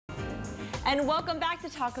And welcome back to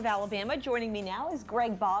Talk of Alabama. Joining me now is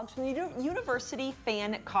Greg Boggs from the University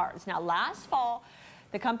Fancards. Now, last fall,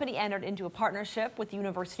 the company entered into a partnership with the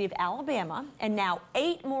University of Alabama, and now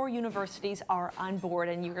 8 more universities are on board,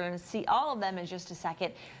 and you're going to see all of them in just a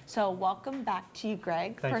second. So welcome back to you,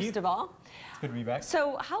 Greg, first of all. It's good to be back.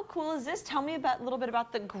 So how cool is this? Tell me a little bit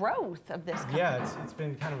about the growth of this company. Yeah, it's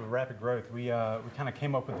been kind of a rapid growth. We kind of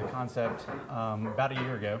came up with the concept about a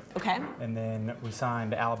year ago. Okay. And then we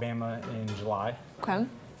signed Alabama in July. Okay.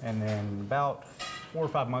 And then about 4 or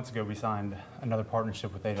 5 months ago, we signed another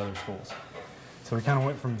partnership with 8 other schools. So we kind of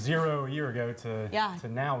went from 0 a year ago to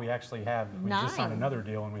now we actually have, we 9. just signed another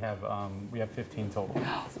deal, and we have 15 total.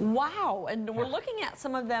 Wow, and we're looking at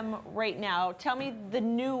some of them right now. Tell me the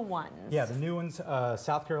new ones. Yeah, the new ones,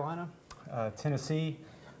 South Carolina, Tennessee,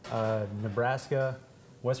 Nebraska,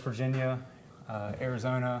 West Virginia,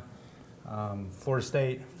 Arizona, Florida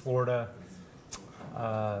State, Florida.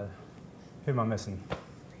 Who am I missing?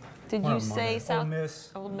 Did you say South? Ole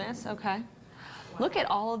Miss. Ole Miss, okay. Look at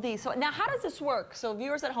all of these. So now how does this work? So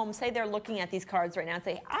viewers at home, say they're looking at these cards right now and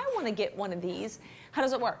say, I want to get one of these. How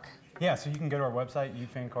does it work? Yeah, so you can go to our website,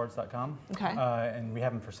 ufancards.com. Okay. And we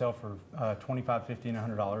have them for sale for $25, $50, and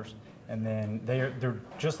 $100. And then they're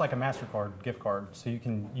just like a MasterCard gift card, so you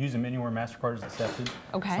can use them anywhere MasterCard is accepted.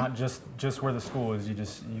 Okay. It's not just where the school is.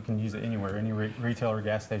 You can use it anywhere, any retailer,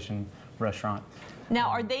 gas station, restaurant. Now,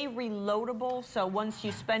 are they reloadable? So once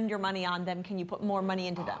you spend your money on them, can you put more money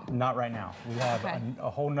into them? Not right now. We have a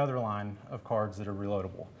whole nother line of cards that are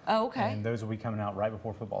reloadable. Oh, okay. And those will be coming out right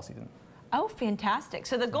before football season. Oh, fantastic.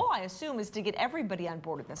 So the goal, I assume, is to get everybody on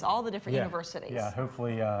board with this, all the different universities. Yeah,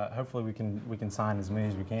 hopefully we can sign as many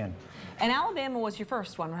as we can. And Alabama was your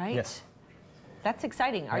first one, right? Yes. That's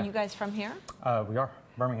exciting. Are you guys from here? We are,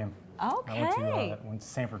 Birmingham. Okay. I went to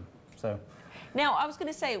Sanford, so. Now, I was going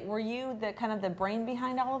to say, were you the kind of the brain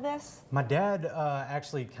behind all of this? My dad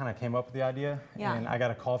actually kind of came up with the idea, and I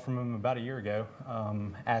got a call from him about a year ago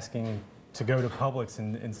asking to go to Publix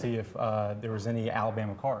and see if there was any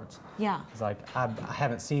Alabama cards. Yeah. He's like, I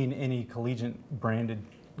haven't seen any collegiate branded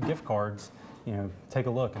gift cards, take a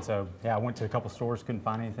look. And so, yeah, I went to a couple stores, couldn't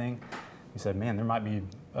find anything. He said, man, there might be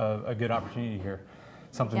a good opportunity here.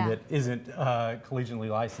 Something that isn't collegiately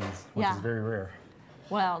licensed, which is very rare.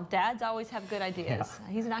 Well, dads always have good ideas.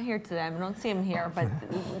 Yeah. He's not here today. I don't see him here, but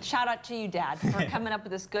shout out to you, Dad, for coming up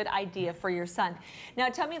with this good idea for your son. Now,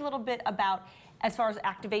 tell me a little bit about, as far as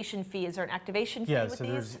activation fee, is there an activation fee with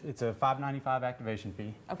these? It's a $5.95 activation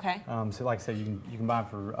fee. Okay. So like I said, you can buy them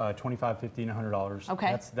for $25, $50, and $100.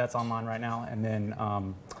 Okay. That's online right now, and then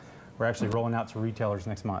we're actually rolling out to retailers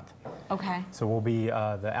next month. Okay. So we'll be,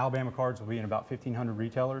 the Alabama cards will be in about 1,500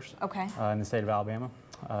 retailers in the state of Alabama.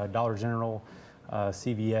 Dollar General,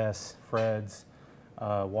 CVS, Fred's,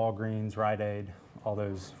 Walgreens, Rite Aid, all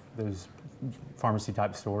those pharmacy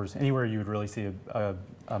type stores, anywhere you would really see a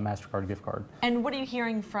MasterCard gift card. And what are you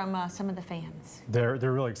hearing from some of the fans? They're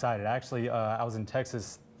really excited. Actually, I was in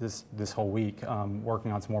Texas this whole week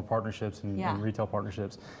working on some more partnerships and retail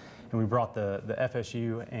partnerships, and we brought the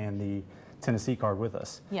FSU and the Tennessee card with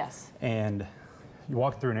us. Yes. And you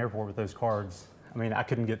walk through an airport with those cards. I mean, I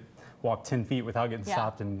couldn't walk 10 feet without getting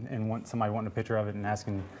stopped and somebody wanting a picture of it and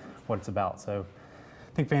asking what it's about. So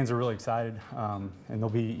I think fans are really excited, and they'll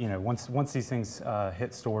be, once these things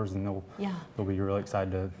hit stores, and they'll be really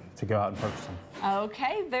excited to go out and purchase them.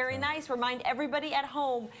 Okay, very nice. Remind everybody at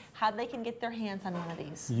home how they can get their hands on one of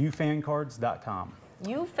these. ufancards.com.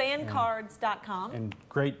 ufancards.com. And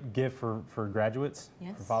great gift for graduates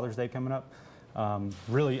for Father's Day coming up.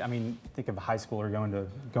 Really, I mean, think of a high schooler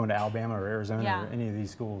going to Alabama or Arizona or any of these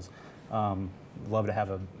schools. Love to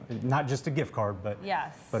have not just a gift card, but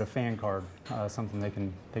a fan card, something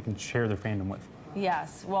they can share their fandom with.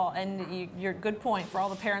 Yes, well, and you're good point for all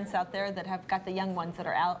the parents out there that have got the young ones that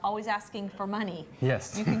are always asking for money.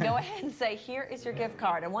 Yes. You can go ahead and say, here is your gift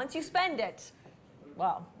card, and once you spend it,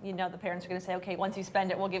 well, the parents are going to say, okay, once you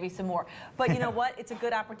spend it, we'll give you some more. But you know what? It's a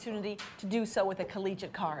good opportunity to do so with a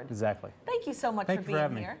collegiate card. Exactly. Thank you so much for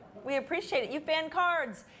being here. We appreciate it. You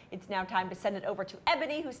Fancards. It's now time to send it over to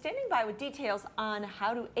Ebony, who's standing by with details on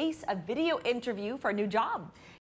how to ace a video interview for a new job.